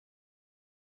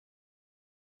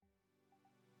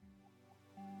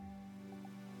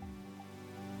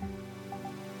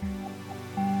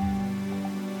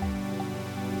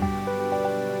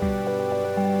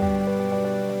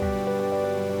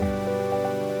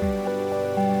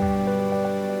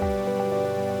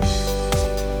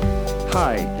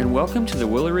Hi, and welcome to the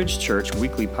Willow Ridge Church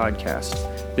Weekly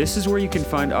Podcast. This is where you can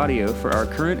find audio for our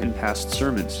current and past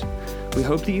sermons. We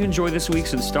hope that you enjoy this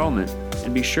week's installment,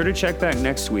 and be sure to check back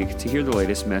next week to hear the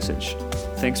latest message.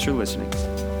 Thanks for listening.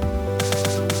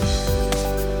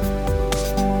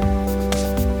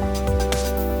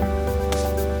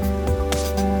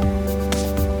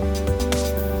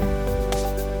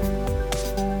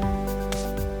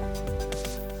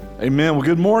 Amen. Well,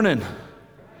 good morning.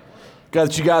 Glad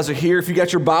that you guys are here. If you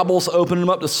got your Bibles, open them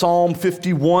up to Psalm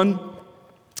 51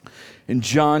 in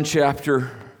John chapter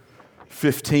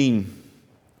 15.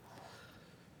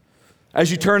 As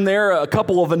you turn there, a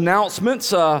couple of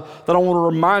announcements that I want to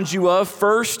remind you of.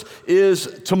 First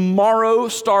is tomorrow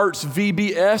starts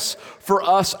VBS for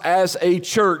us as a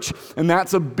church, and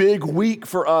that's a big week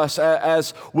for us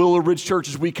as Willow Ridge Church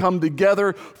as we come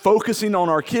together, focusing on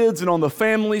our kids and on the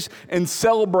families and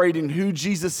celebrating who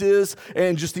Jesus is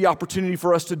and just the opportunity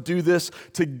for us to do this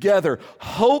together.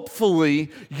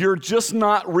 Hopefully, you're just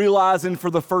not realizing for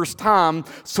the first time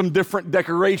some different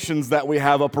decorations that we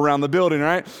have up around the building,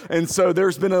 right? And so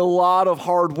there's been a lot of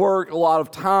hard work, a lot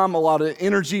of time, a lot of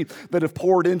energy that have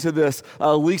poured into this.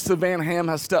 Lisa Van Ham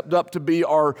has stepped up to be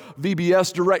our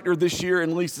VBS director this year,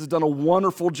 and Lisa's done a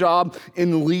wonderful job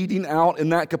in leading out in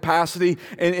that capacity.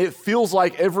 And it feels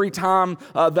like every time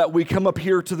that we come up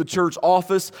here to the church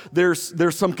office,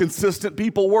 there's some consistent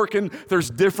people working,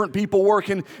 there's different people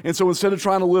working. And so instead of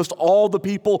trying to list all the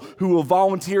people who have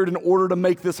volunteered in order to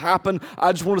make this happen,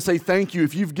 I just want to say thank you.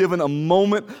 If you've given a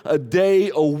moment, a day,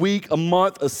 a week, a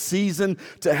month, a season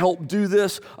to help do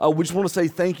this, we just want to say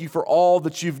thank you for all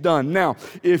that you've done. Now,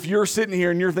 if you're sitting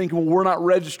here and you're thinking, well, we're not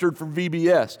registered for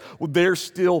VBS, well, there's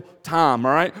still time,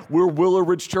 all right? We're Willow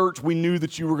Ridge Church. We knew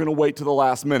that you were going to wait to the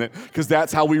last minute because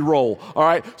that's how we roll, all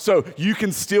right? So you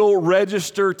can still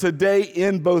register today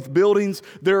in both buildings.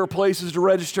 There are places to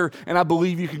register, and I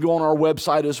believe you can go on our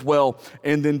website as well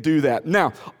and then do that.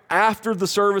 Now, after the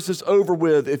service is over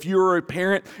with, if you're a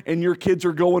parent and your kids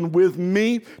are going with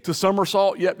me to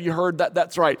Somersault, yep, you heard that.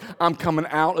 That's right. I'm coming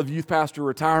out of youth pastor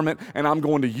retirement and I'm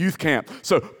going to youth camp.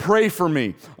 So pray for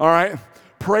me, all right?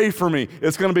 Pray for me.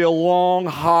 It's going to be a long,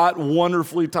 hot,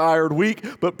 wonderfully tired week,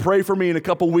 but pray for me. In a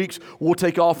couple weeks, we'll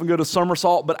take off and go to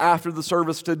Somersault. But after the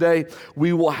service today,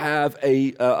 we will have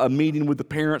a meeting with the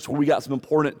parents where we got some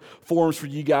important forms for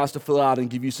you guys to fill out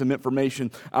and give you some information.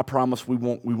 I promise we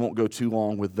won't go too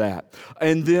long with that.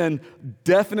 And then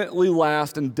definitely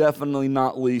last and definitely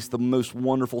not least, the most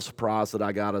wonderful surprise that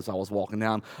I got as I was walking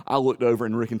down, I looked over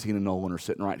and Rick and Tina Nolan are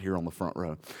sitting right here on the front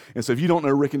row. And so if you don't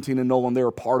know Rick and Tina Nolan, they're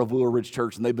a part of Willow Ridge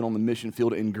Church, and they've been on the mission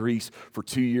field in Greece for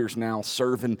 2 years now,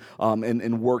 serving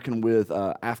and working with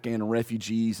Afghan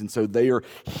refugees. And so they are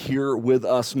here with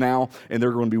us now, and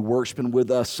they're going to be worshiping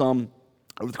with us some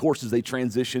over the course as they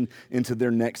transition into their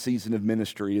next season of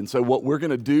ministry. And so what we're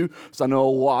going to do, so I know a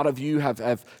lot of you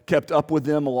have kept up with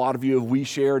them, a lot of you have we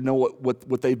shared, know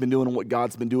what they've been doing and what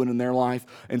God's been doing in their life.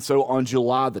 And so on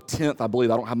July the 10th, I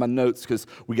believe, I don't have my notes because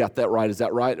we got that right. Is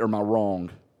that right or am I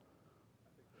wrong?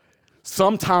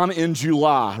 Sometime in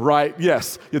July, right?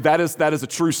 Yes, that is a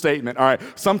true statement. All right,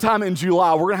 sometime in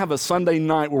July, we're going to have a Sunday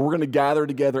night where we're going to gather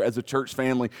together as a church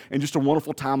family in just a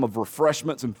wonderful time of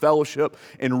refreshments and fellowship.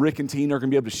 And Rick and Tina are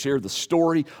going to be able to share the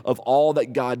story of all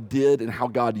that God did and how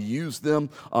God used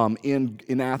them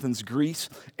in Athens, Greece.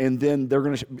 And then they're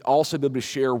going to also be able to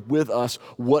share with us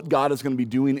what God is going to be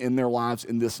doing in their lives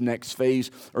in this next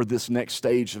phase or this next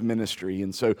stage of ministry.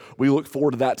 And so we look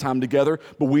forward to that time together.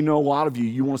 But we know a lot of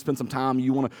you want to spend some time,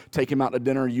 you want to take him out to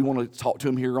dinner, you want to talk to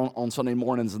him here on Sunday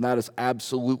mornings, and that is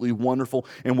absolutely wonderful.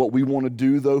 And what we want to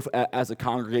do, though, as a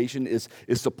congregation is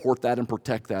support that and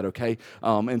protect that, okay?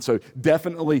 And so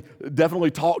definitely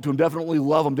talk to him, definitely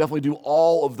love him, definitely do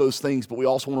all of those things, but we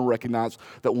also want to recognize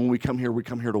that when we come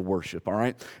here to worship, all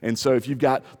right? And so if you've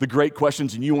got the great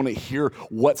questions and you want to hear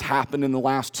what's happened in the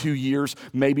last 2 years,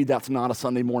 maybe that's not a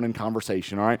Sunday morning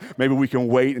conversation, all right? Maybe we can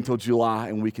wait until July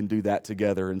and we can do that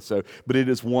together. And so, but it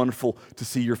is wonderful to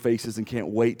see your faces and can't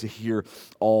wait to hear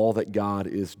all that God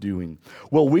is doing.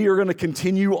 Well, we are going to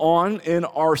continue on in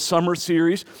our summer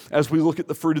series as we look at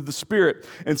the fruit of the Spirit.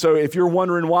 And so if you're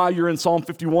wondering why you're in Psalm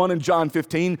 51 and John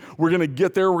 15, we're going to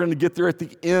get there. We're going to get there at the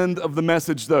end of the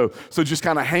message, though. So just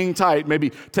kind of hang tight.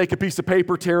 Maybe take a piece of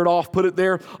paper, tear it off, put it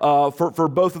there. For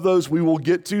both of those, we will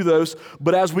get to those.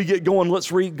 But as we get going,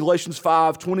 let's read Galatians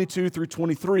 5:22 through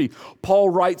 23. Paul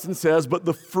writes and says, "But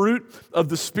the fruit of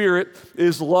the Spirit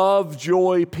is love,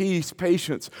 joy, peace,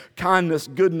 patience, kindness,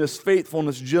 goodness,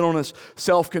 faithfulness, gentleness,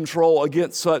 self-control.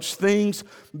 Against such things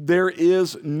there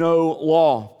is no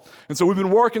law." And so we've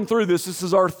been working through this. This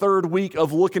is our third week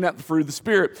of looking at the fruit of the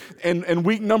Spirit. And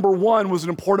week number 1 was an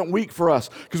important week for us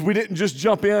because we didn't just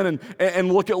jump in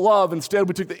and look at love. Instead,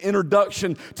 we took the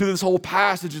introduction to this whole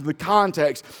passage and the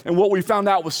context. And what we found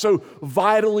out was so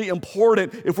vitally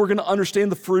important if we're going to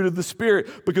understand the fruit of the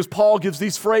Spirit, because Paul gives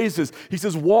these phrases. He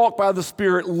says, walk by the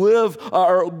Spirit, live,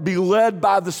 or be led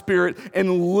by the Spirit,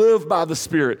 and live by the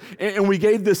Spirit. And we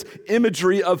gave this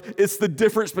imagery of it's the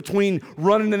difference between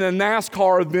running in a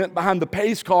NASCAR event behind the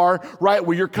pace car, right,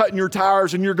 where you're cutting your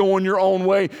tires and you're going your own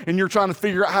way and you're trying to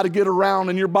figure out how to get around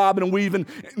and you're bobbing and weaving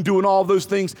and doing all those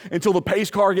things until the pace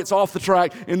car gets off the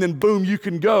track and then boom, you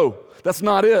can go. That's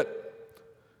not it.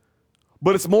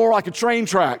 But it's more like a train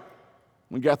track.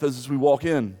 We got those as we walk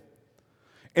in.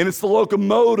 And it's the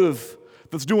locomotive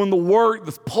that's doing the work,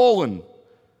 that's pulling.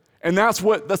 And that's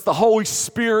the Holy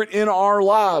Spirit in our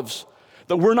lives.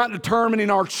 That we're not determining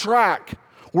our track.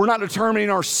 We're not determining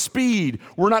our speed.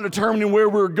 We're not determining where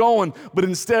we're going, but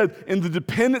instead, in the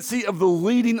dependency of the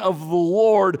leading of the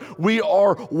Lord, we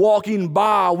are walking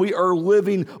by, we are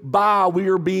living by, we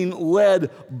are being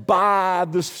led by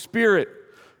the Spirit.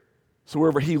 So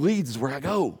wherever He leads is where I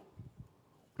go.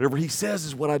 Whatever He says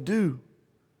is what I do.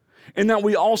 And that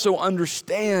we also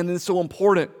understand, and it's so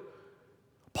important,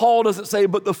 Paul doesn't say,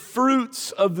 but the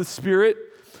fruits of the Spirit.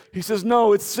 He says,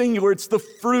 no, it's singular. It's the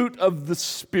fruit of the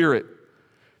Spirit.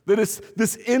 That it's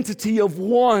this entity of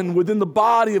one within the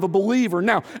body of a believer.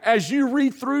 Now, as you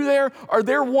read through there, are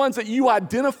there ones that you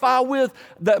identify with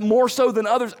that more so than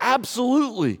others?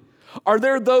 Absolutely. Are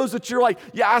there those that you're like,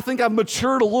 yeah, I think I've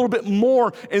matured a little bit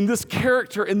more in this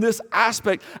character, in this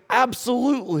aspect?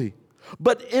 Absolutely.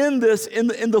 But in this, in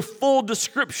the full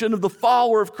description of the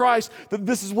follower of Christ, that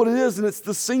this is what it is, and it's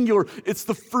the singular, it's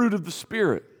the fruit of the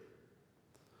Spirit.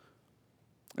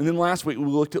 And then last week we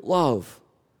looked at love.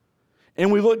 And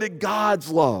we looked at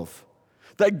God's love.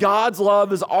 That God's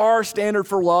love is our standard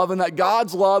for love, and that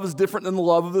God's love is different than the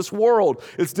love of this world.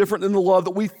 It's different than the love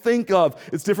that we think of.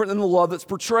 It's different than the love that's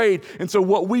portrayed. And so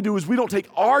what we do is we don't take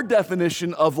our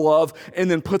definition of love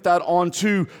and then put that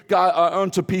onto God,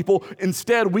 onto people.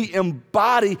 Instead, we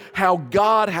embody how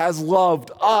God has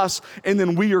loved us, and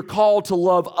then we are called to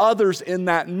love others in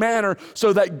that manner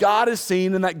so that God is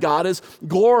seen and that God is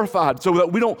glorified. So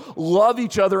that we don't love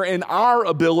each other in our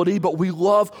ability, but we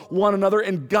love one another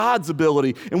in God's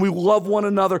ability. And we love one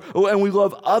another and we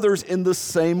love others in the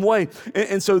same way.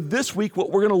 And so this week, what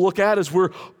we're going to look at is we're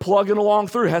plugging along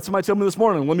through. I had somebody tell me this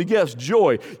morning, let me guess,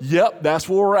 joy. Yep, that's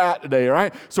where we're at today, all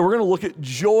right? So we're going to look at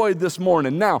joy this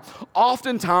morning. Now,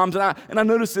 oftentimes, and I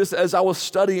noticed this as I was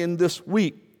studying this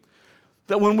week,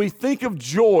 that when we think of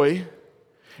joy,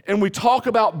 and we talk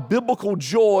about biblical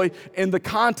joy in the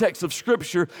context of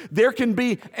Scripture, there can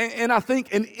be, and I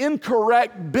think, an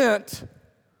incorrect bent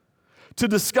to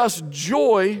discuss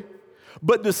joy,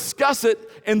 but discuss it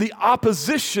in the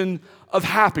opposition of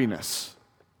happiness.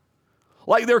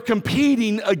 Like they're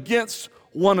competing against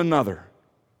one another.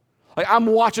 Like I'm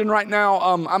watching right now,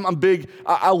 I'm big,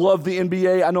 I love the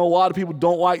NBA. I know a lot of people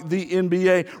don't like the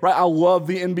NBA, right? I love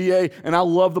the NBA, and I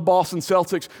love the Boston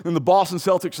Celtics. And the Boston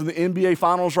Celtics in the NBA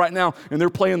Finals right now, and they're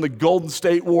playing the Golden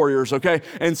State Warriors, okay?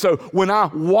 And so when I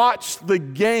watch the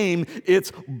game,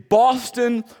 it's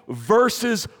Boston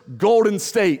versus Golden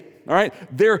State. All right,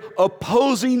 they're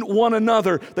opposing one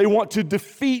another. They want to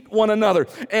defeat one another.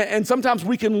 And sometimes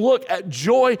we can look at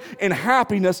joy and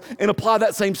happiness and apply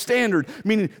that same standard,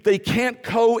 meaning they can't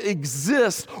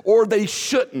coexist or they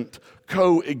shouldn't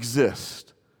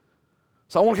coexist.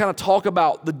 So I want to kind of talk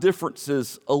about the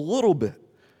differences a little bit.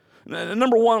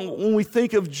 Number one, when we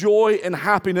think of joy and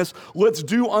happiness, let's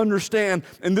do understand,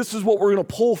 and this is what we're going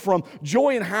to pull from,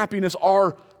 joy and happiness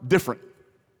are different.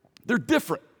 They're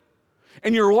different.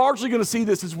 And you're largely going to see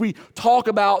this as we talk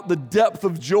about the depth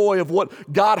of joy of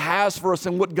what God has for us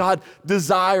and what God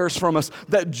desires from us.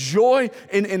 That joy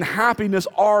and happiness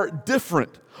are different.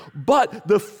 But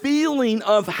the feeling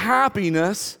of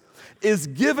happiness is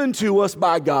given to us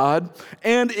by God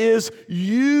and is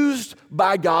used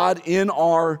by God in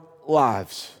our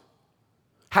lives.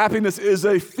 Happiness is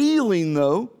a feeling,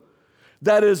 though,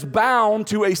 that is bound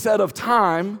to a set of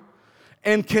time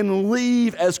and can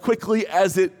leave as quickly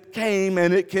as it came,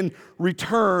 and it can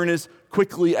return as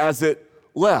quickly as it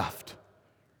left.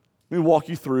 Let me walk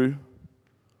you through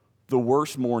the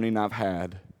worst morning I've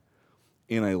had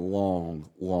in a long,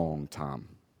 long time.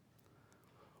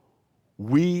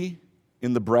 We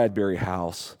in the Bradbury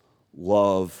house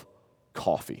love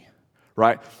coffee,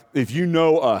 right? If you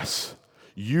know us,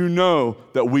 you know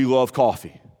that we love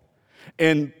coffee.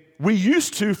 And we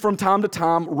used to, from time to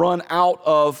time, run out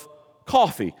of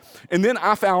coffee. And then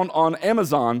I found on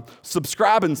Amazon,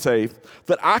 Subscribe and Save,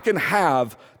 that I can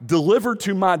have delivered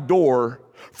to my door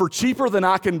for cheaper than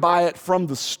I can buy it from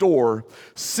the store,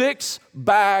 6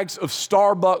 bags of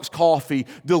Starbucks coffee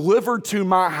delivered to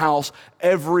my house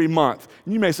every month.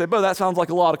 And you may say, "Bo, that sounds like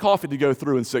a lot of coffee to go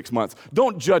through in 6 months."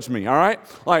 Don't judge me, all right?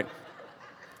 Like,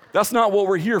 that's not what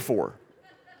we're here for.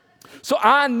 So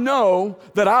I know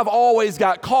that I've always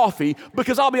got coffee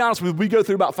because I'll be honest with you, we go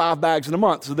through about 5 bags in a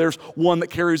month. So there's one that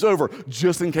carries over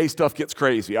just in case stuff gets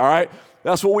crazy, all right?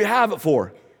 That's what we have it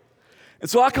for. And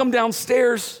so I come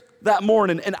downstairs that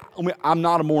morning, and I'm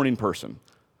not a morning person.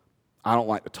 I don't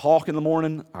like to talk in the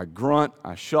morning. I grunt,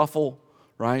 I shuffle,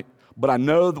 right? But I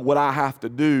know what I have to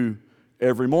do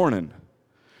every morning.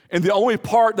 And the only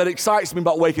part that excites me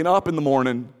about waking up in the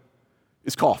morning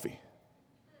is coffee.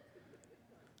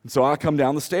 And so I come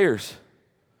down the stairs,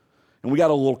 and we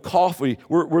got a little coffee.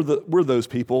 We're those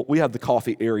people. We have the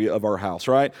coffee area of our house,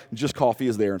 right? And just coffee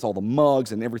is there. It's all the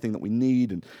mugs and everything that we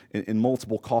need, and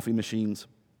multiple coffee machines,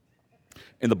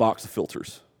 and the box of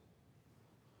filters.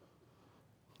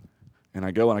 And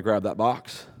I go and I grab that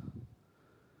box,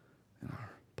 and I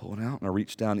pull it out, and I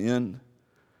reach down in,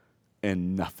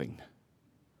 and nothing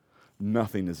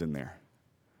is in there.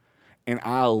 And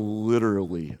I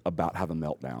literally about have a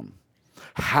meltdown.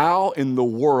 How in the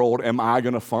world am I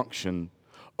going to function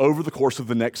over the course of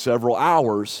the next several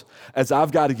hours as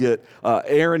I've got to get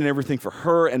Erin and everything for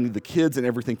her and the kids and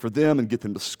everything for them and get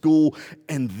them to school?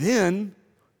 And then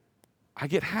I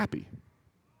get happy.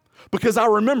 Because I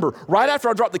remember right after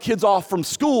I dropped the kids off from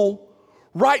school,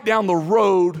 right down the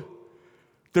road,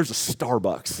 there's a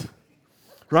Starbucks,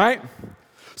 right?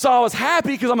 So I was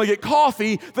happy because I'm going to get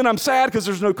coffee, then I'm sad because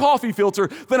there's no coffee filter,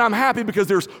 then I'm happy because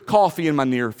there's coffee in my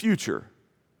near future.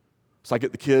 So I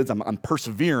get the kids, I'm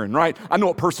persevering, right? I know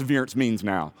what perseverance means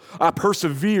now. I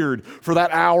persevered for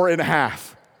that hour and a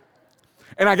half.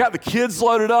 And I got the kids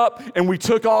loaded up, and we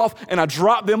took off, and I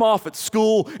dropped them off at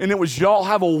school, and it was, y'all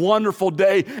have a wonderful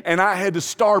day, and I head to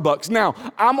Starbucks. Now,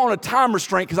 I'm on a time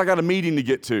restraint because I got a meeting to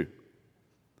get to.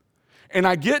 And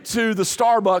I get to the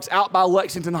Starbucks out by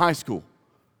Lexington High School.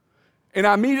 And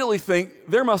I immediately think,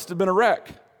 there must have been a wreck.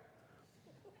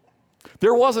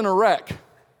 There wasn't a wreck.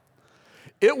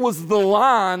 It was the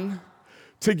line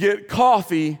to get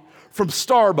coffee from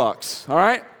Starbucks, all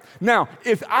right? Now,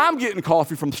 if I'm getting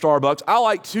coffee from Starbucks, I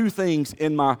like 2 things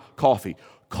in my coffee.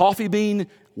 Coffee bean,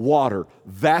 water.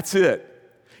 That's it.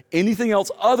 Anything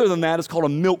else other than that is called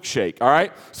a milkshake, all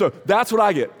right? So that's what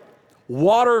I get.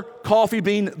 Water, coffee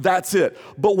bean, that's it.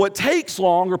 But what takes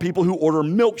long are people who order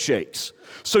milkshakes.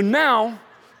 So now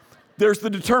there's the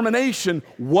determination,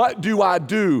 what do I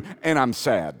do? And I'm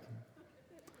sad.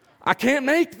 I can't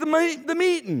make the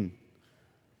meeting.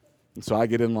 And so I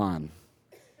get in line.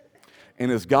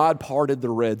 And as God parted the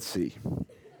Red Sea,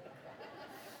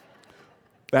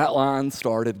 that line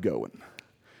started going.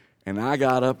 And I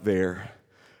got up there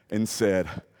and said,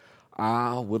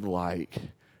 I would like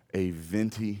a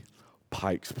venti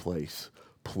Pike's Place,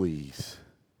 please.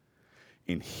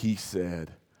 And he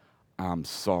said, I'm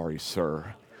sorry,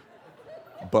 sir,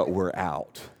 but we're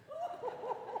out.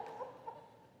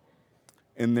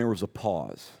 And there was a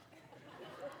pause.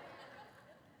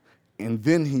 And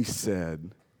then he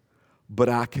said, but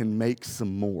I can make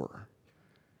some more.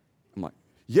 I'm like,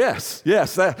 yes,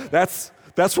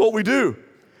 that's what we do.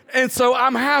 And so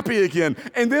I'm happy again.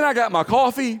 And then I got my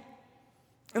coffee,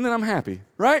 and then I'm happy,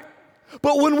 right?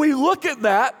 But when we look at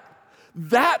that,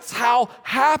 that's how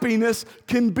happiness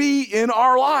can be in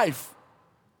our life.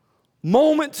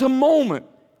 Moment to moment,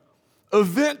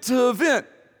 event to event.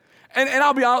 And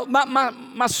I'll be honest,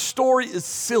 my story is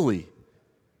silly.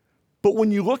 But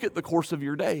when you look at the course of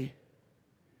your day,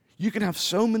 you can have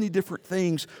so many different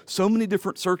things, so many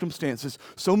different circumstances,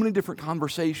 so many different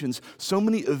conversations, so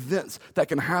many events that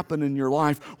can happen in your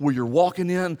life where you're walking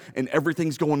in and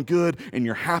everything's going good and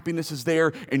your happiness is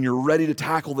there and you're ready to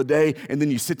tackle the day, and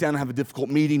then you sit down and have a difficult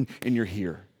meeting and you're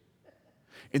here.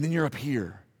 And then you're up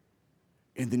here.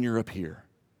 And then you're up here.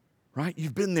 Right?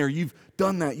 You've been there, you've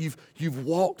done that, you've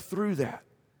walked through that.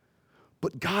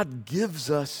 But God gives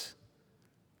us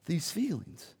these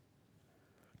feelings.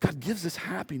 God gives us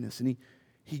happiness, and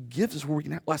He gives us where we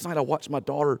can have. Last night I watched my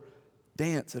daughter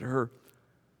dance at her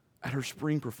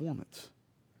spring performance.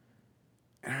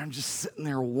 And I'm just sitting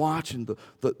there watching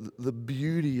the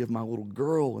beauty of my little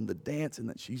girl and the dancing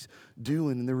that she's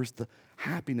doing, and there was the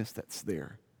happiness that's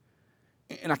there.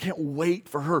 And I can't wait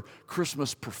for her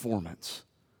Christmas performance,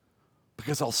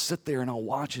 because I'll sit there and I'll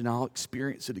watch it and I'll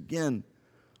experience it again.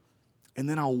 And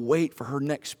then I'll wait for her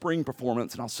next spring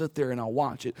performance, and I'll sit there and I'll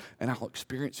watch it and I'll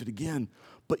experience it again.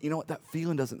 But you know what? That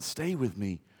feeling doesn't stay with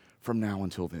me from now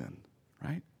until then,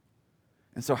 right?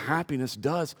 And so happiness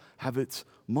does have its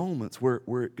moments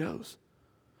where it goes.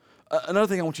 Another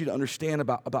thing I want you to understand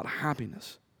about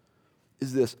happiness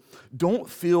is this. Don't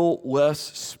feel less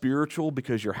spiritual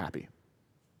because you're happy.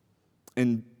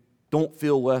 And don't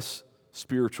feel less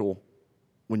spiritual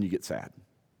when you get sad.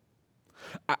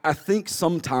 I think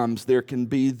sometimes there can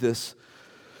be this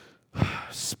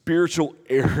spiritual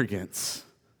arrogance,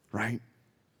 right?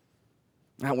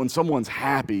 Now, when someone's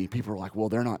happy, people are like, well,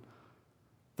 they're not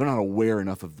aware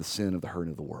enough of the sin of the hurt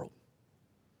of the world.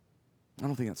 I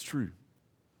don't think that's true.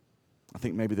 I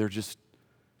think maybe they're just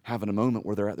having a moment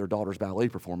where they're at their daughter's ballet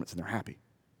performance and they're happy.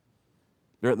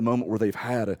 They're at the moment where they've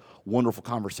had a wonderful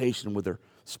conversation with their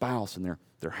spouse and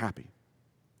they're happy.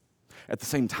 At the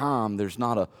same time,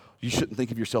 you shouldn't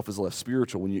think of yourself as less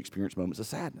spiritual when you experience moments of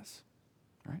sadness,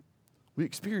 right? We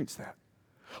experience that.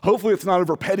 Hopefully it's not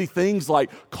over petty things like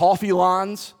coffee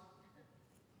lines,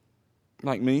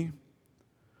 like me.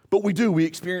 But we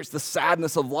experience the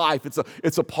sadness of life.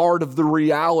 It's a part of the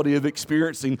reality of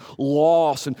experiencing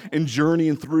loss and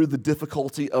journeying through the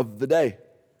difficulty of the day.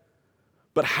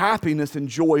 But happiness and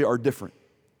joy are different.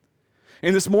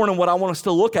 And this morning, what I want us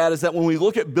to look at is that when we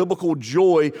look at biblical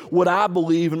joy, what I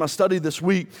believe in my study this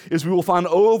week is we will find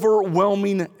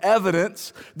overwhelming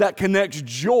evidence that connects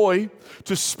joy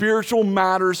to spiritual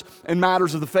matters and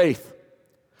matters of the faith.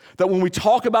 That when we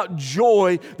talk about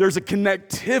joy, there's a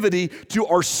connectivity to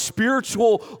our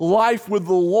spiritual life with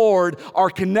the Lord, our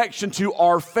connection to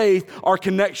our faith, our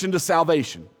connection to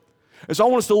salvation. And so I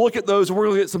want us to look at those, and we're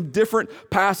going to get some different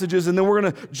passages, and then we're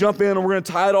going to jump in and we're going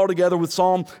to tie it all together with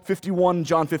Psalm 51 and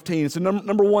John 15. So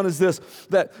number one is this,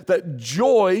 that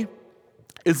joy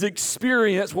is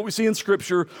experienced, what we see in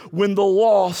Scripture, when the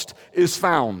lost is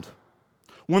found.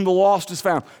 When the lost is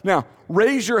found. Now,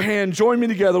 raise your hand, join me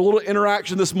together, a little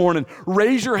interaction this morning.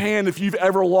 Raise your hand if you've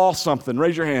ever lost something.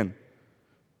 Raise your hand.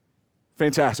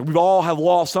 Fantastic. We all have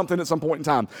lost something at some point in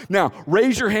time. Now,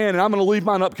 raise your hand, and I'm going to leave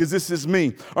mine up because this is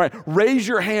me. All right, raise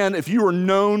your hand if you are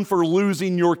known for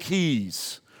losing your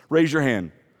keys. Raise your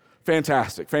hand.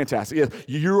 Fantastic, fantastic. Yes,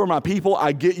 you are my people.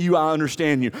 I get you. I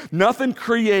understand you. Nothing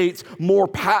creates more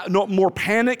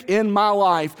panic in my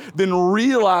life than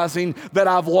realizing that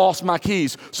I've lost my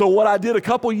keys. So what I did a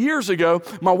couple years ago,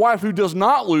 my wife who does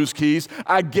not lose keys,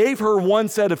 I gave her one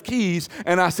set of keys,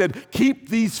 and I said, keep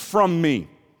these from me.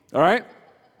 All right?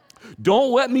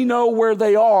 Don't let me know where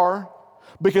they are,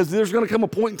 because there's going to come a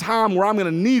point in time where I'm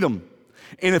going to need them.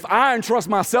 And if I entrust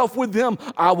myself with them,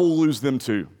 I will lose them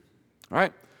too. All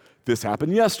right? This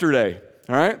happened yesterday.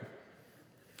 All right?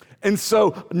 And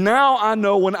so now I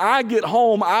know when I get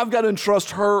home, I've got to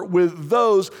entrust her with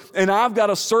those, and I've got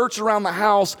to search around the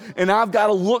house, and I've got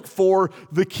to look for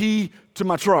the key to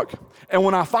my truck. And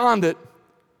when I find it,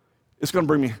 it's going to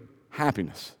bring me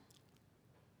happiness.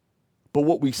 But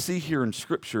what we see here in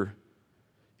Scripture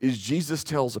is Jesus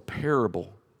tells a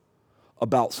parable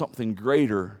about something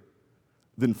greater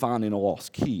than finding a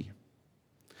lost key.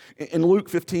 In Luke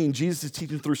 15, Jesus is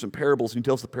teaching through some parables, and he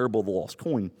tells the parable of the lost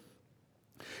coin.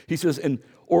 He says,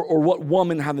 or what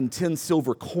woman having 10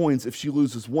 silver coins, if she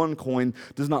loses one coin,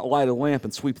 does not light a lamp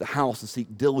and sweep the house and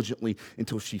seek diligently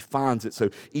until she finds it? So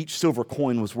each silver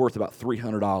coin was worth about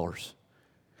 $300.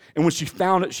 And when she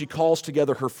found it, she calls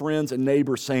together her friends and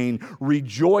neighbors, saying,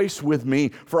 rejoice with me,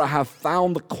 for I have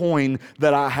found the coin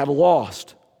that I had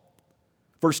lost.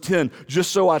 Verse 10,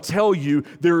 just so I tell you,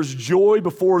 there is joy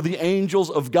before the angels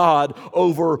of God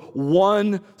over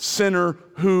one sinner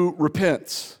who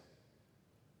repents.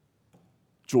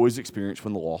 Joy is experienced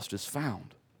when the lost is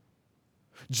found.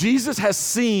 Jesus has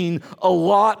seen a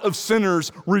lot of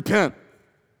sinners repent.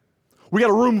 We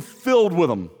got a room filled with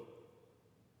them.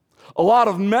 A lot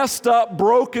of messed up,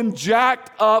 broken,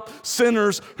 jacked up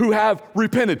sinners who have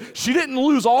repented. She didn't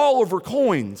lose all of her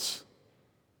coins.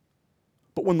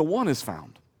 But when the one is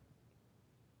found,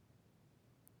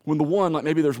 when the one, like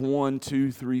maybe there's 1,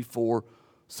 2, 3, 4,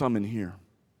 some in here.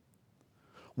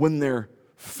 When they're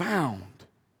found,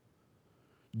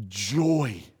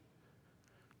 joy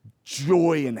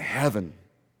in heaven,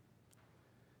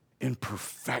 in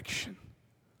perfection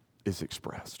is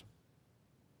expressed.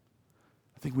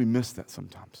 I think we miss that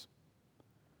sometimes.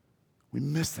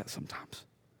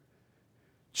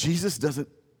 Jesus doesn't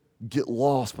get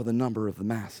lost by the number of the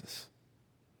masses.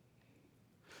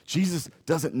 Jesus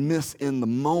doesn't miss in the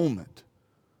moment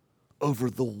over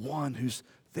the one who's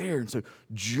there. And so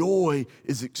joy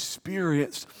is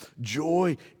experienced,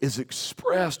 joy is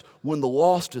expressed when the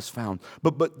lost is found.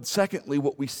 But secondly,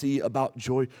 what we see about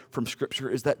joy from Scripture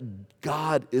is that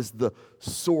God is the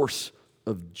source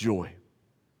of joy.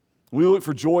 We look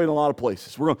for joy in a lot of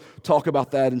places. We're going to talk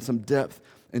about that in some depth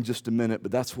in just a minute,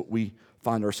 but that's what we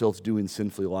find ourselves doing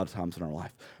sinfully a lot of times in our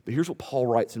life. But here's what Paul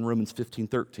writes in Romans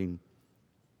 15:13.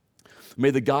 May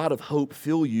the God of hope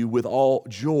fill you with all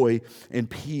joy and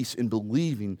peace in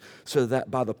believing, so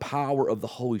that by the power of the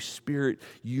Holy Spirit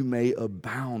you may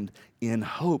abound in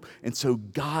hope. And so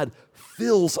God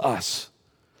fills us.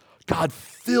 God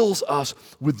fills us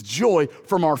with joy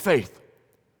from our faith.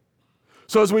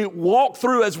 So as we walk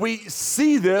through, as we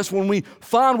see this, when we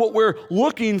find what we're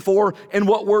looking for and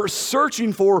what we're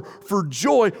searching for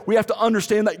joy, we have to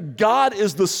understand that God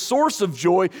is the source of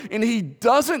joy, and He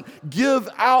doesn't give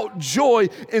out joy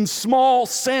in small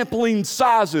sampling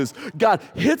sizes. God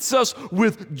hits us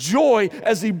with joy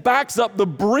as He backs up the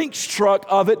Brinks truck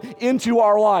of it into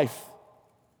our life.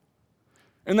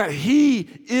 And that He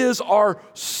is our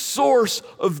source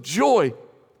of joy.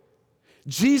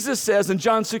 Jesus says in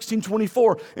John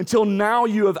 16:24, until now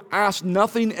you have asked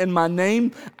nothing in my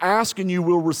name, ask and you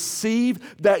will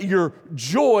receive, that your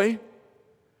joy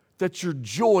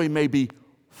may be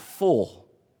full.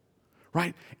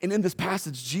 Right? And in this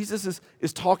passage, Jesus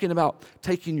is talking about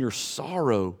taking your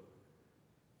sorrow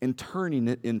and turning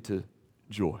it into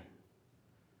joy.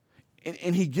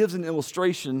 And He gives an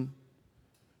illustration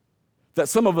that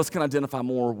some of us can identify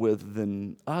more with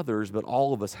than others, but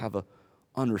all of us have a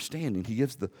understanding. He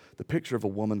gives the picture of a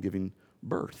woman giving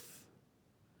birth.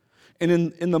 And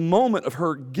in the moment of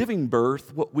her giving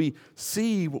birth, what we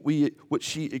see, what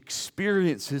she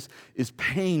experiences is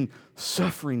pain,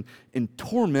 suffering, and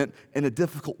torment, and a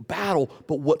difficult battle.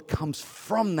 But what comes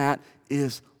from that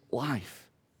is life.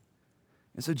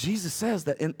 And so Jesus says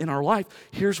that in our life,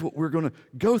 here's what we're going to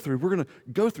go through. We're going to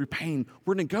go through pain.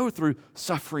 We're going to go through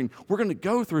suffering. We're going to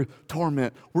go through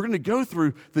torment. We're going to go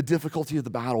through the difficulty of the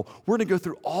battle. We're going to go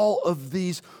through all of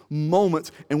these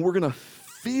moments, and we're going to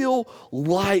feel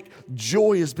like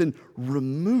joy has been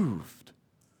removed.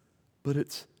 But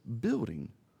it's building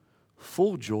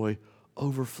full joy,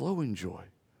 overflowing joy.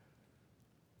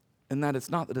 And that it's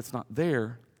not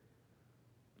there.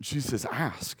 Jesus says,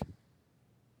 ask.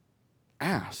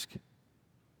 Ask.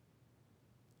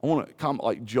 I want to come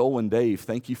like Joel and Dave.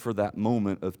 Thank you for that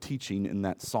moment of teaching in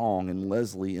that song, and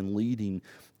Leslie and leading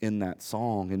in that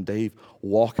song, and Dave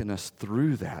walking us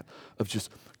through that, of just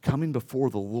coming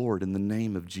before the Lord in the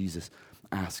name of Jesus,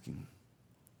 asking.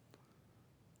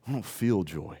 I don't feel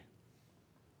joy.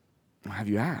 Have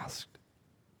you asked?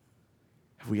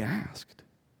 Have we asked?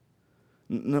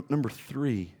 Number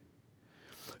 3,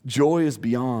 joy is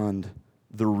beyond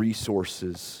the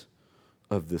resources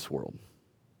of this world.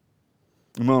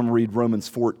 I'm going to read Romans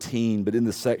 14, but in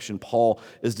this section, Paul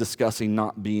is discussing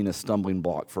not being a stumbling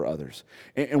block for others.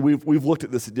 And we've looked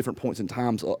at this at different points in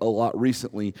times a lot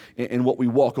recently, and what we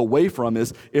walk away from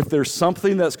is, if there's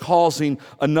something that's causing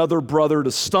another brother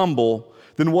to stumble,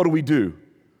 then what do?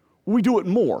 We do it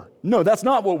more. No, that's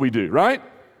not what we do, right?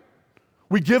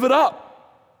 We give it up.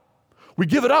 We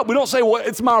give it up. We don't say, well,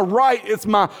 it's my right, it's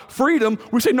my freedom.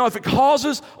 We say, no, if it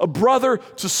causes a brother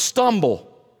to stumble,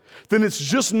 then it's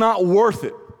just not worth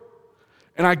it.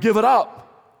 And I give it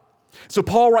up. So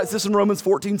Paul writes this in Romans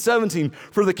 14:17,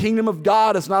 for the kingdom of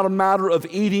God is not a matter of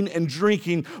eating and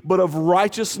drinking, but of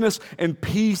righteousness and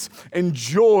peace and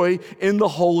joy in the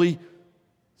Holy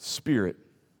Spirit.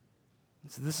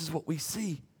 So this is what we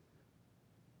see.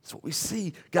 That's what we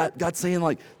see. God saying,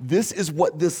 like, this is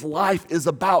what this life is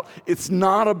about. It's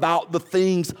not about the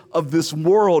things of this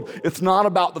world. It's not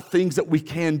about the things that we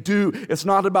can do. It's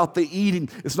not about the eating.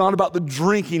 It's not about the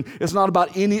drinking. It's not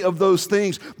about any of those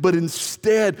things. But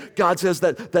instead, God says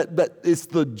that it's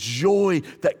the joy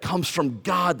that comes from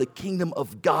God. The kingdom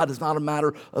of God is not a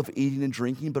matter of eating and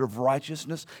drinking, but of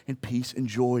righteousness and peace and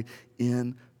joy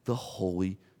in the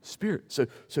Holy Spirit.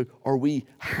 So are we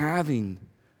having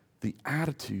the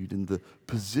attitude and the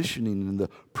positioning and the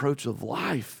approach of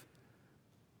life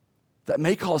that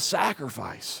may cause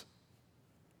sacrifice,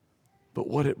 but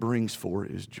what it brings for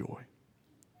is joy?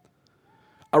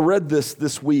 I read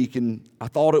this week, and I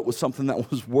thought it was something that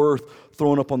was worth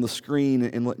throwing up on the screen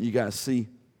and letting you guys see.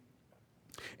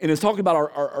 And it's talking about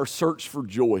our search for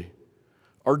joy,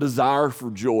 our desire for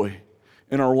joy,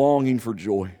 and our longing for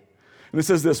joy. And it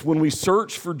says this: when we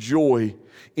search for joy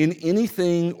in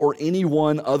anything or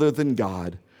anyone other than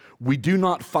God, we do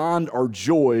not find our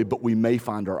joy, but we may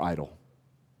find our idol.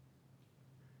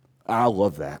 I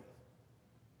love that.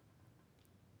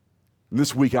 And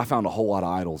this week I found a whole lot of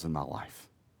idols in my life.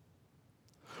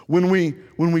 When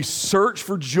we search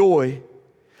for joy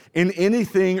in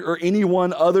anything or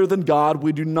anyone other than God,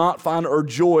 we do not find our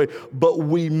joy, but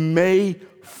we may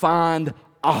find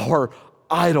our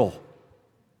idol.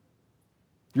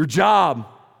 Your job,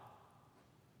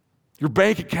 your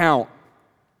bank account,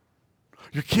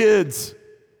 your kids,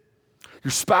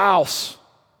 your spouse,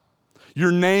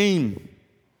 your name.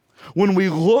 When we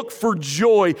look for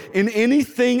joy in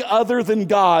anything other than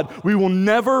God, we will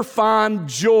never find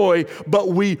joy, but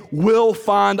we will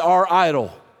find our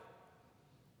idol.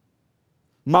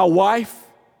 My wife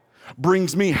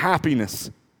brings me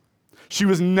happiness. She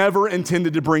was never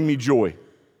intended to bring me joy.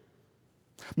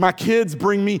 My kids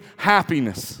bring me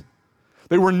happiness.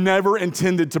 They were never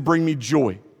intended to bring me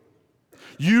joy.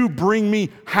 You bring me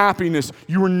happiness.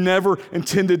 You were never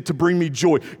intended to bring me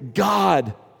joy.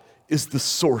 God is the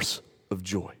source of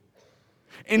joy.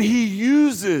 And He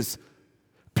uses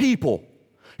people.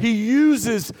 He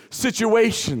uses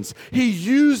situations. He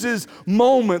uses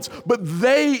moments, but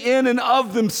they in and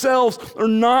of themselves are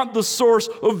not the source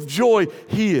of joy.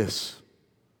 He is.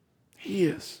 He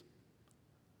is.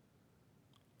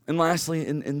 And lastly,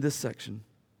 in this section,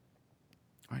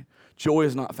 right, joy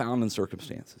is not found in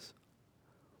circumstances.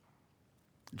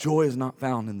 Joy is not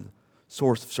found in the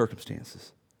source of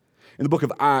circumstances. In the book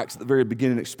of Acts, at the very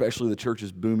beginning, especially, the church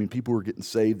is booming. People are getting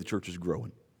saved. The church is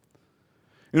growing.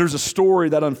 And there's a story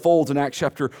that unfolds in Acts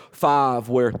chapter 5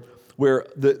 where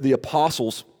the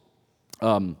apostles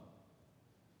have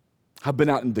been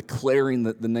out and declaring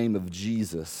the name of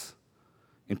Jesus,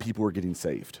 and people are getting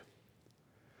saved.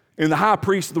 And the high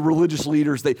priest, the religious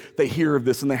leaders, they hear of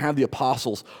this, and they have the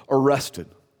apostles arrested.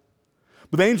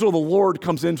 But the angel of the Lord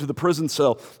comes into the prison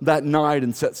cell that night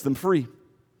and sets them free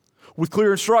with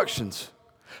clear instructions.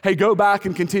 Hey, go back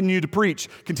and continue to preach,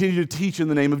 continue to teach in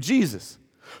the name of Jesus.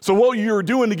 So what you're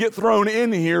doing to get thrown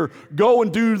in here, go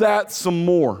and do that some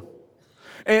more.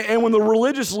 And when the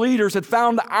religious leaders had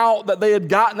found out that they had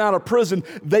gotten out of prison,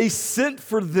 they sent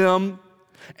for them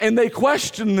and they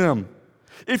questioned them.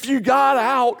 If you got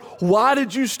out, why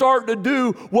did you start to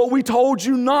do what we told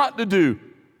you not to do?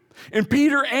 And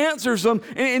Peter answers them,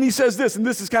 and he says this, and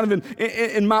this is kind of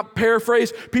in my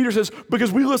paraphrase. Peter says,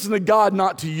 because we listen to God,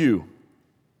 not to you.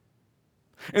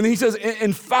 And then he says,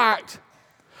 in fact,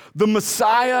 the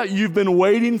Messiah you've been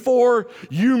waiting for,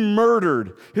 you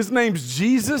murdered. His name's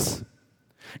Jesus,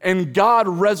 and God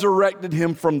resurrected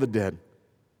him from the dead.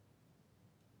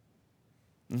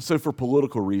 And so for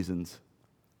political reasons,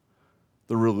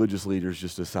 the religious leaders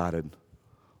just decided,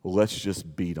 well, let's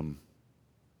just beat him.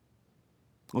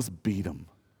 Let's beat them.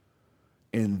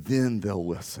 And then they'll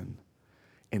listen.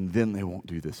 And then they won't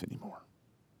do this anymore.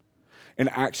 In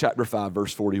Acts chapter 5,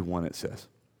 verse 41, it says,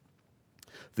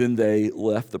 then they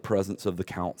left the presence of the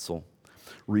council,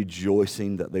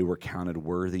 rejoicing that they were counted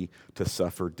worthy to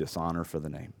suffer dishonor for the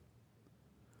name.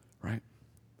 Right?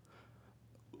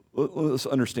 Let's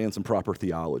understand some proper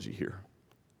theology here.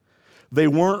 They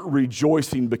weren't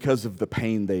rejoicing because of the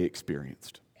pain they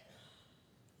experienced.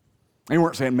 They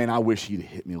weren't saying, man, I wish he'd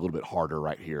hit me a little bit harder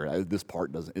right here. This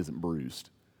part isn't bruised.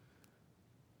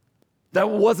 That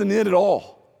wasn't it at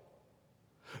all.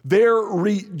 They're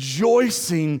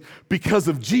rejoicing because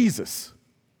of Jesus,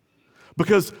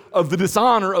 because of the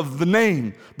dishonor of the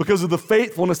name, because of the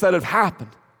faithfulness that had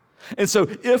happened. And so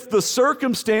if the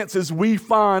circumstances we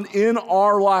find in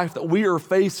our life that we are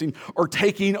facing are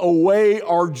taking away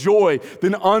our joy,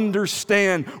 then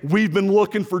understand we've been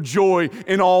looking for joy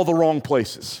in all the wrong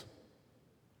places.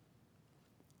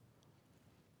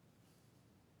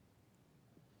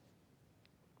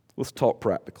 Let's talk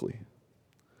practically.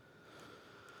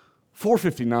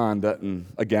 $4.59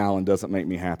 a gallon doesn't make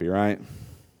me happy, right?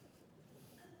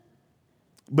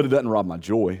 But it doesn't rob my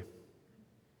joy.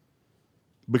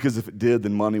 Because if it did,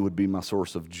 then money would be my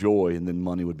source of joy, and then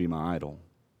money would be my idol.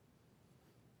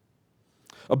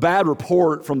 A bad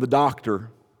report from the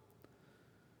doctor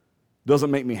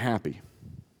doesn't make me happy.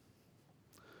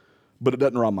 But it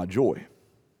doesn't rob my joy.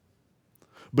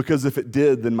 Because if it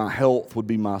did, then my health would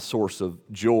be my source of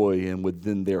joy and would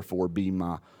then therefore be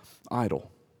my idol.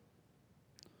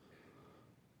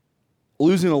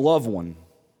 Losing a loved one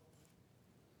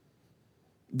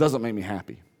doesn't make me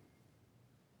happy.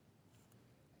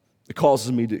 It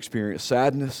causes me to experience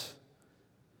sadness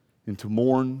and to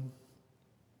mourn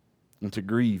and to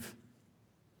grieve.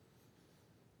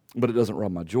 But it doesn't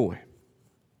rob my joy.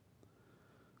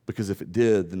 Because if it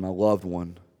did, then my loved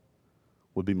one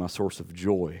would be my source of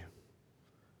joy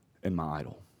and my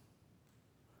idol.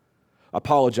 I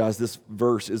apologize, this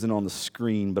verse isn't on the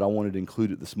screen, but I wanted to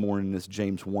include it this morning. It's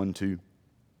James 1:2.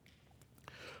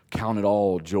 Count it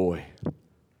all joy,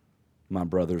 my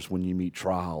brothers, when you meet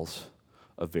trials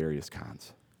of various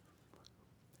kinds.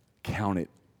 Count it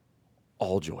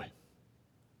all joy.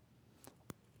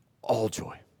 All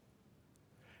joy.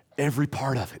 Every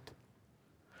part of it.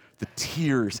 The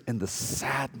tears and the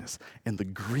sadness and the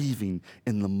grieving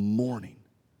and the mourning.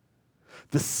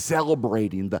 the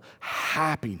celebrating, the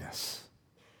happiness.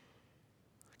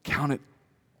 Count it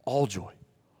all joy,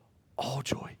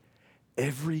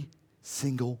 every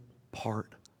single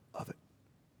part of it.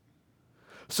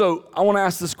 So I want to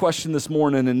ask this question this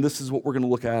morning, and this is what we're going to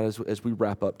look at as we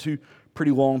wrap up. Two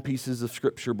pretty long pieces of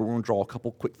scripture, but we're going to draw a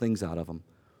couple quick things out of them.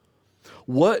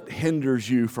 What hinders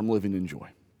you from living in joy?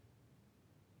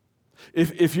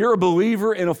 If you're a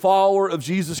believer and a follower of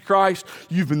Jesus Christ,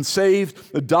 you've been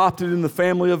saved, adopted in the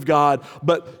family of God,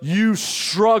 but you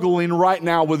struggling right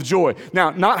now with joy. Now,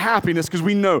 not happiness, because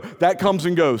we know that comes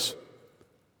and goes,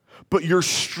 but you're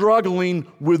struggling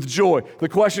with joy. The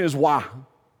question is why?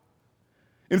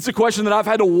 And it's a question that I've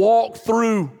had to walk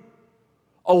through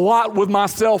a lot with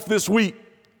myself this week.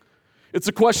 It's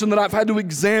a question that I've had to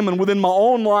examine within my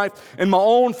own life and my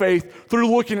own faith through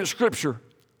looking at Scripture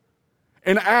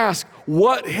and ask,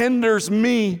 what hinders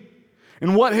me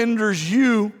and what hinders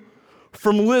you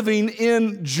from living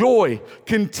in joy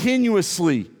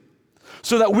continuously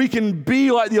so that we can be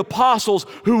like the apostles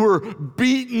who were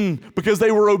beaten because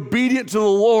they were obedient to the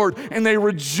Lord and they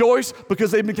rejoice because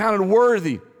they've been counted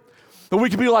worthy. That we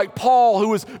can be like Paul, who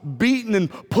was beaten and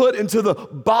put into the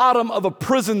bottom of a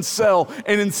prison cell,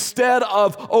 and instead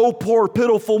of, oh, poor,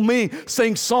 pitiful me,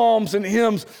 sang psalms and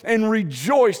hymns and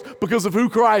rejoiced because of who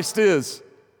Christ is.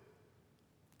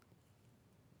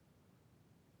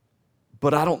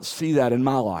 But I don't see that in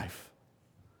my life.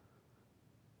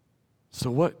 So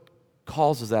what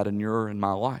causes that in your and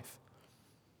my life?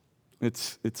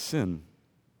 It's sin.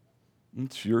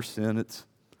 It's your sin, it's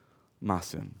my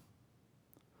sin.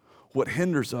 What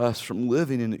hinders us from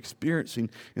living and experiencing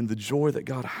in the joy that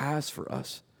God has for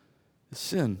us is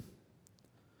sin.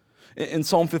 In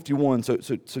Psalm 51, so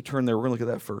turn there, we're going to look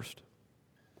at that first.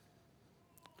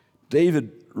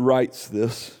 David writes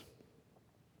this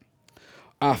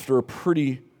after a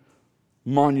pretty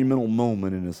monumental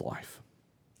moment in his life.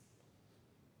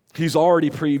 He's already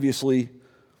previously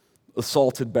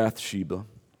assaulted Bathsheba.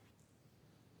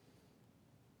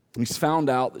 He's found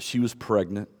out that she was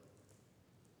pregnant.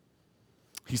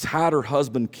 He's had her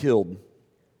husband killed.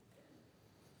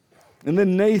 And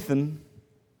then Nathan,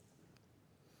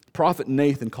 prophet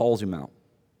Nathan, calls him out.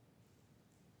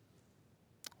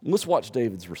 And let's watch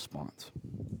David's response.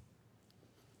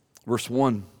 Verse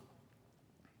 1.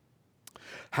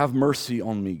 Have mercy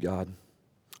on me, God,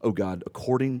 O God,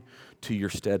 according to your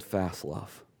steadfast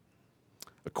love.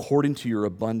 According to your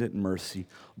abundant mercy,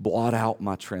 blot out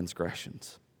my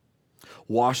transgressions.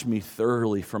 Wash me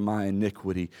thoroughly from my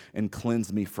iniquity and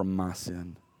cleanse me from my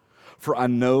sin. For I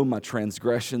know my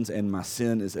transgressions and my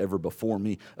sin is ever before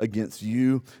me. Against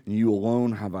you and you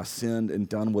alone have I sinned and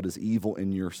done what is evil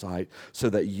in your sight, so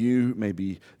that you may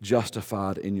be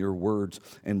justified in your words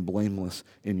and blameless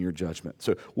in your judgment.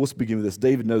 So let's begin with this.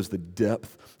 David knows the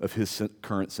depth of his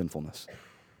current sinfulness.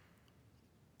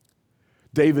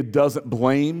 David doesn't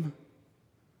blame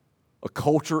a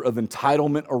culture of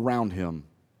entitlement around him.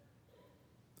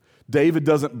 David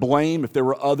doesn't blame if there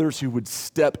were others who would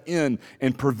step in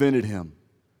and prevented him.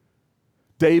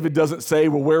 David doesn't say,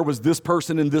 well, where was this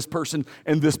person and this person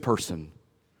and this person?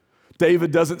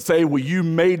 David doesn't say, well, you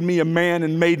made me a man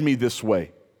and made me this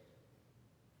way.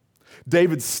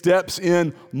 David steps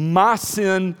in, my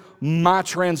sin, my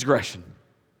transgression.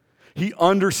 He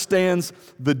understands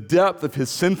the depth of his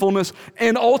sinfulness,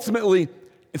 and ultimately,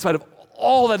 in spite of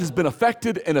all that has been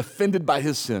affected and offended by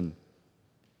his sin,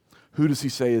 who does he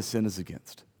say his sin is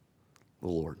against? The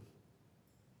Lord.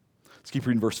 Let's keep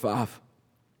reading verse 5.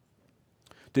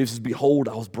 David says, behold,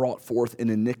 I was brought forth in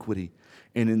iniquity,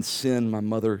 and in sin my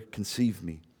mother conceived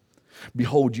me.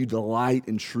 Behold, you delight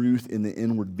in truth in the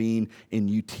inward being, and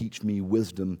you teach me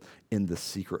wisdom in the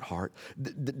secret heart.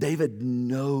 David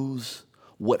knows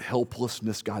what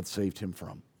helplessness God saved him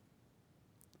from.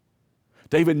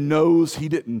 David knows he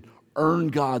didn't earn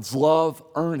God's love,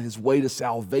 earn his way to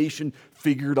salvation,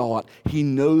 figure it all out. He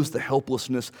knows the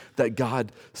helplessness that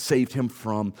God saved him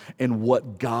from and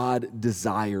what God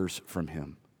desires from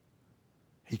him.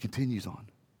 He continues on.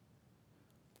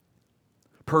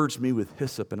 Purge me with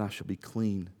hyssop and I shall be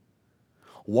clean.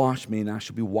 Wash me and I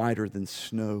shall be whiter than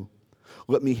snow.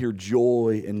 Let me hear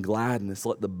joy and gladness.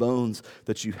 Let the bones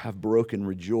that you have broken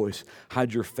rejoice.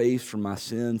 Hide your face from my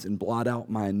sins and blot out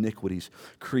my iniquities.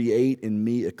 Create in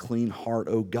me a clean heart,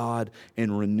 O God,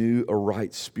 and renew a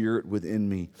right spirit within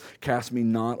me. Cast me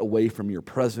not away from your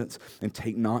presence and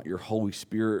take not your Holy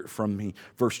Spirit from me.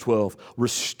 Verse 12,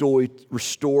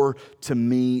 restore to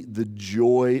me the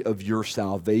joy of your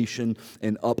salvation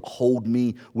and uphold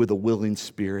me with a willing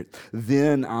spirit.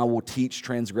 Then I will teach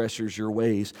transgressors your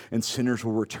ways and sinners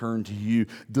will return to you.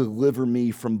 Deliver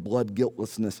me from blood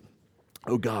guiltlessness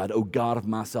O God of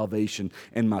my salvation,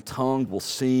 and my tongue will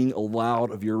sing aloud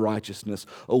of your righteousness.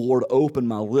 O Lord, open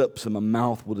my lips, and my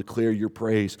mouth will declare your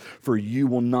praise. For you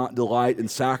will not delight in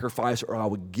sacrifice, or I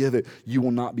would give it. You will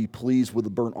not be pleased with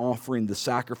a burnt offering. The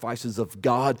sacrifices of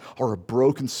God are a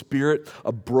broken spirit,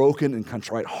 a broken and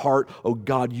contrite heart. O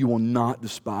God, you will not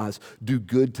despise. Do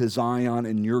good to Zion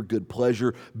in your good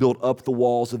pleasure. Build up the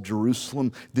walls of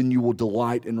Jerusalem. Then you will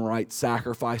delight in right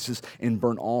sacrifices and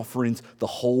burnt offerings. The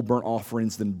whole burnt offerings,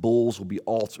 then bulls will be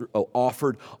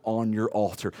offered on your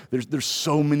altar. There's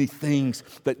so many things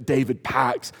that David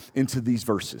packs into these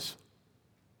verses.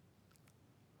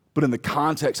 But in the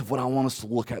context of what I want us to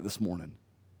look at this morning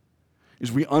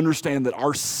is we understand that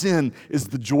our sin is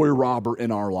the joy robber in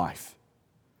our life.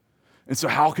 And so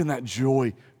how can that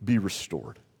joy be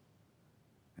restored?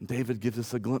 And David gives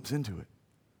us a glimpse into it.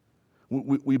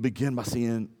 We begin by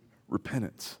seeing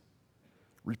repentance.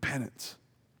 Repentance.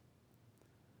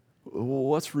 Well,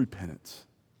 what's repentance?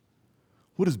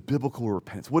 What is biblical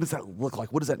repentance? What does that look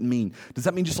like? What does that mean? Does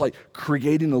that mean just like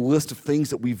creating a list of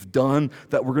things that we've done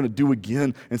that we're going to do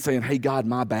again and saying, hey, God,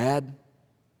 my bad?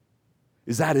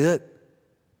 Is that it?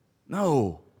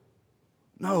 No,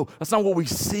 that's not what we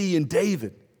see in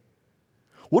David.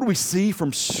 What do we see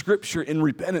from Scripture in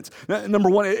repentance? Number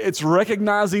one, it's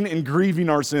recognizing and grieving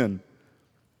our sin.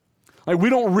 Like,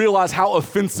 we don't realize how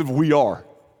offensive we are.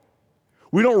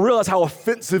 We don't realize how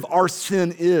offensive our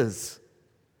sin is.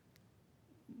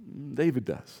 David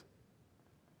does.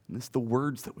 And it's the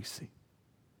words that we see.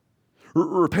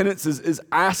 Repentance is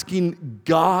asking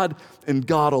God and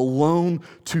God alone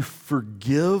to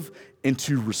forgive and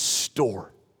to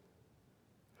restore.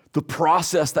 The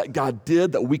process that God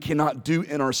did that we cannot do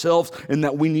in ourselves and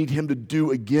that we need Him to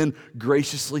do again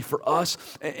graciously for us.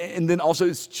 And then also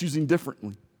it's choosing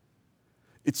differently.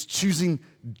 It's choosing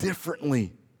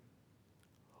differently.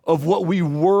 Of what we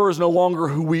were is no longer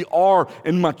who we are,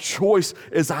 and my choice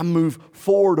as I move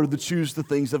forward are to choose the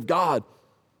things of God.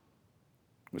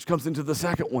 Which comes into the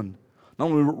second one. Not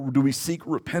only do we seek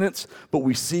repentance, but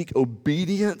we seek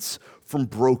obedience from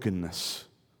brokenness.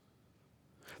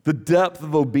 The depth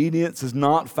of obedience is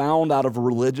not found out of a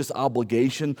religious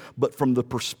obligation, but from the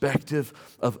perspective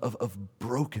of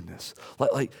brokenness.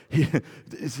 Like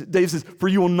Dave says, for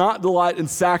you will not delight in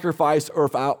sacrifice, or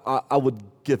if I would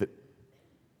give it.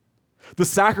 The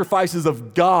sacrifices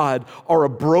of God are a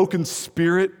broken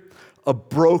spirit, a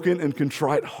broken and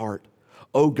contrite heart.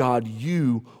 Oh God,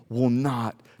 you will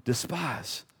not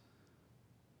despise.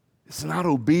 It's not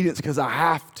obedience because I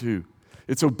have to.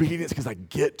 It's obedience because I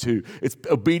get to. It's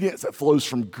obedience that flows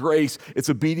from grace. It's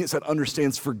obedience that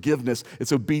understands forgiveness.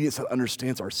 It's obedience that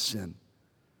understands our sin.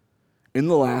 In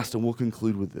the last, and we'll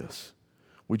conclude with this,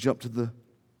 we jump to the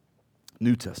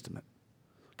New Testament.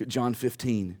 Look at John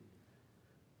 15.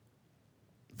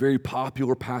 Very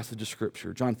popular passage of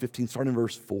Scripture. John 15, starting in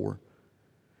verse 4.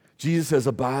 Jesus says,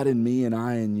 abide in me and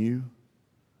I in you.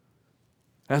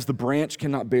 As the branch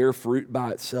cannot bear fruit by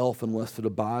itself unless it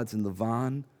abides in the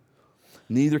vine,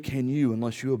 neither can you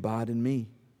unless you abide in me.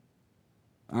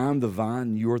 I am the vine,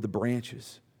 and you are the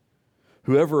branches.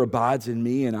 Whoever abides in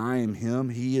me and I in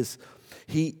him, it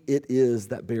is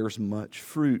that bears much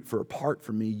fruit. For apart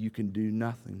from me, you can do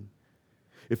nothing.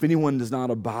 If anyone does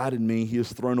not abide in me, he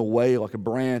is thrown away like a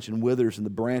branch and withers, and the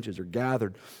branches are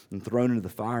gathered and thrown into the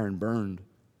fire and burned.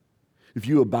 If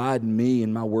you abide in me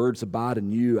and my words abide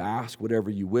in you, ask whatever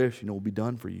you wish, and it will be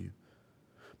done for you.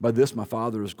 By this my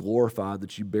Father is glorified,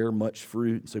 that you bear much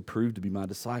fruit, and so prove to be my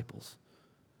disciples.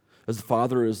 As the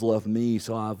Father has loved me,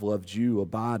 so I have loved you.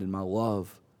 Abide in my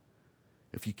love.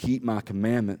 If you keep my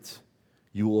commandments,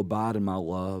 you will abide in my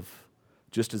love,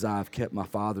 just as I have kept my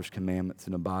Father's commandments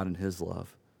and abide in his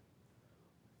love.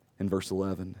 In verse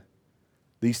 11,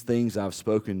 these things I have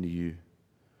spoken to you,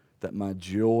 that my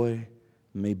joy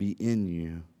may be in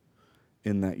you,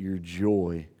 and that your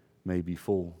joy may be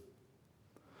full.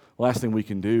 Last thing we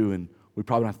can do, and we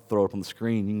probably don't have to throw it up on the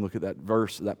screen, you can look at that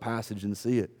verse, that passage, and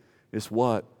see it. It's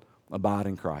what? Abide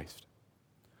in Christ.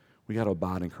 We got to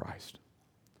abide in Christ.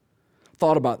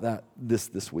 Thought about that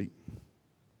this week.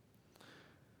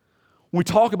 When we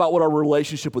talk about what our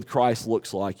relationship with Christ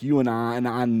looks like, you and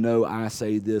I know I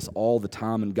say this all the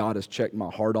time, and God has checked my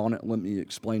heart on it. Let me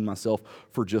explain myself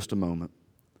for just a moment.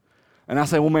 And I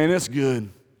say, well, man, it's good.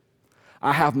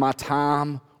 I have my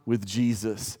time with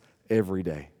Jesus every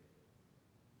day.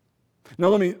 Now,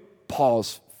 let me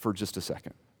pause for just a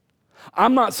second.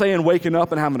 I'm not saying waking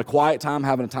up and having a quiet time,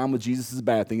 having a time with Jesus is a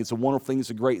bad thing. It's a wonderful thing. It's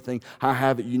a great thing. I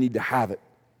have it. You need to have it.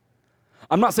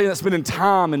 I'm not saying that spending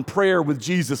time in prayer with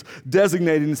Jesus,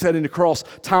 designating and setting across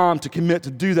time to commit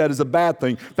to do that is a bad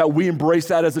thing. That we embrace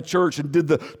that as a church and did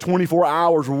the 24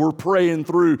 hours where we're praying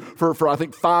through for I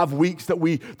think 5 weeks that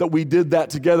we did that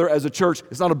together as a church.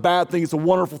 It's not a bad thing. It's a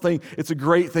wonderful thing. It's a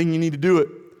great thing. You need to do it.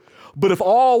 But if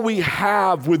all we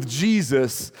have with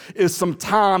Jesus is some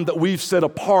time that we've set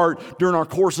apart during our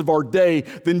course of our day,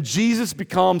 then Jesus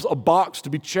becomes a box to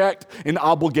be checked, an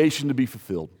obligation to be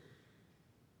fulfilled.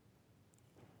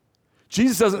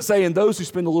 Jesus doesn't say, and those who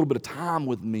spend a little bit of time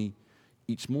with me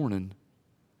each morning.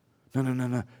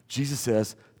 No. Jesus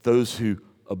says, those who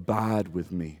abide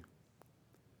with me.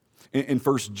 In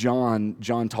 1 John,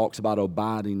 John talks about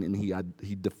abiding, and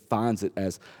he defines it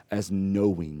as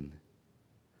knowing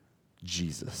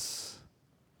Jesus.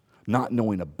 Not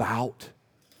knowing about,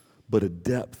 but a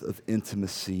depth of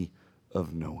intimacy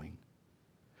of knowing.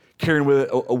 Carrying with it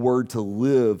a word to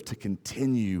live, to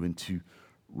continue, and to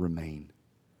remain.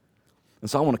 And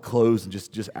so I want to close and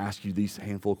just ask you these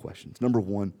handful of questions. Number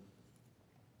one,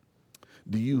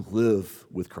 do you live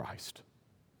with Christ?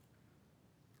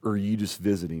 Or are you just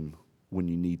visiting when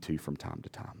you need to from time to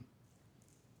time?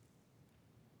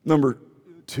 Number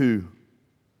two,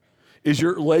 is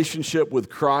your relationship with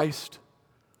Christ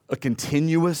a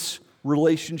continuous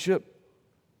relationship?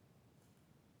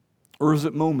 Or is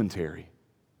it momentary?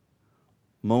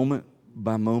 Moment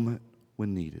by moment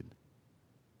when needed?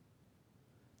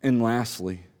 And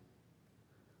lastly,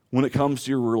 when it comes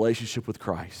to your relationship with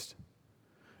Christ,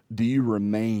 do you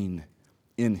remain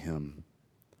in Him?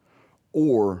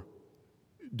 Or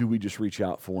do we just reach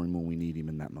out for Him when we need Him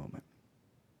in that moment?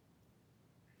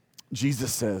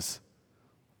 Jesus says,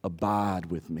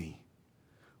 abide with me,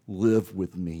 live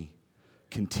with me,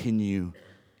 continue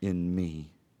in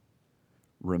me,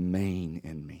 remain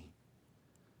in me,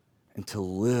 and to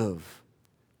live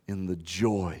in the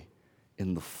joy,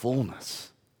 in the fullness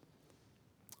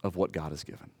of what God has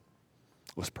given.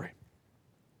 Let's pray.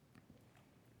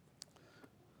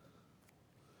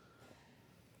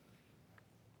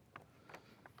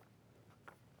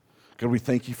 God, we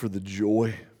thank you for the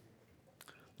joy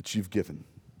that you've given.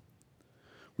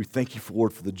 We thank you,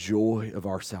 Lord, for the joy of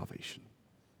our salvation.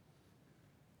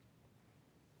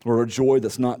 Lord, a joy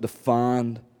that's not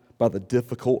defined by the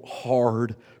difficult,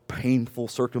 hard, painful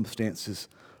circumstances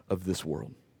of this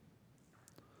world.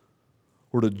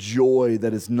 Lord, a joy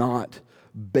that is not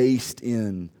based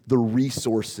in the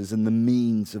resources and the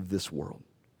means of this world.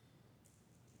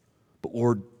 But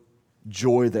Lord,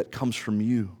 joy that comes from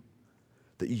you,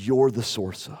 that you're the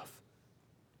source of.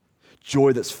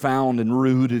 Joy that's found and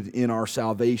rooted in our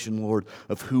salvation, Lord,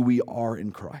 of who we are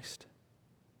in Christ.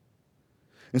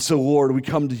 And so, Lord, we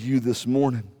come to you this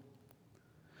morning.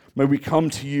 May we come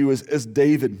to you as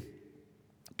David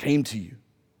came to you.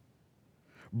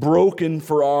 Broken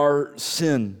for our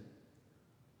sin,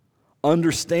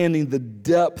 understanding the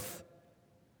depth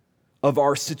of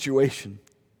our situation,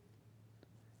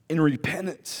 in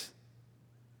repentance,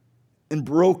 in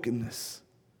brokenness,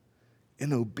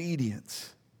 in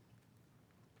obedience,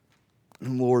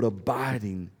 and Lord,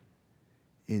 abiding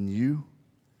in you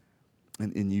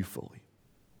and in you fully.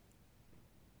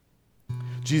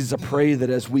 Jesus, I pray that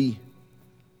as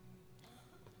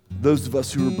those of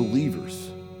us who are believers,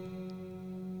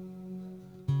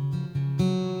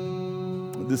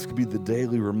 this could be the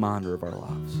daily reminder of our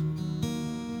lives.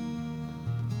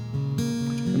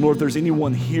 And Lord, if there's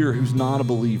anyone here who's not a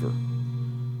believer,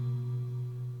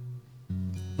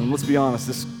 and let's be honest,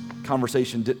 this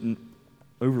conversation didn't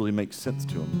overly make sense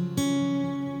to them.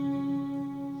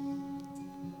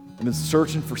 They've been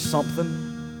searching for something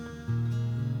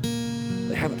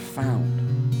they haven't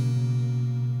found.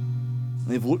 And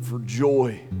they've looked for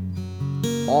joy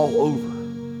all over.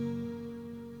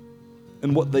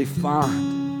 And what they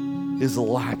find is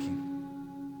lacking.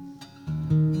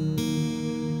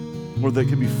 Lord, that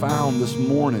can be found this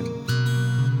morning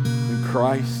in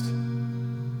Christ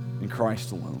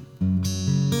alone.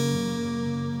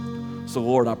 So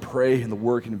Lord, I pray in the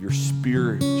working of your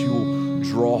Spirit that you will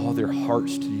draw their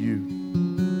hearts to you.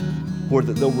 Lord,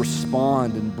 that they'll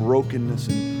respond in brokenness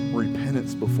and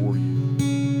repentance before you.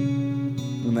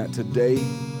 And that today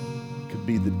could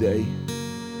be the day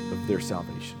of their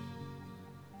salvation.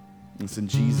 And it's in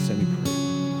Jesus' name we pray.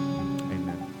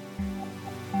 Amen.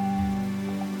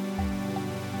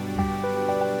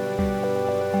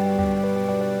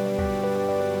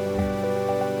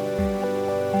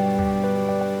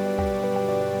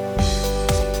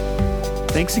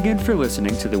 Thanks Thanks again for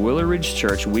listening to the Willow Ridge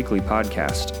Church Weekly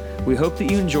Podcast. We hope that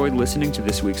you enjoyed listening to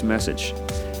this week's message.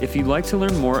 If you'd like to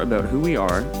learn more about who we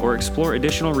are or explore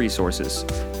additional resources,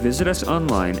 visit us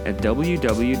online at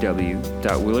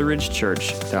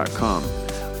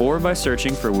www.willowridgechurch.com or by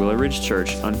searching for Willow Ridge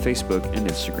Church on Facebook and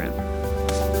Instagram.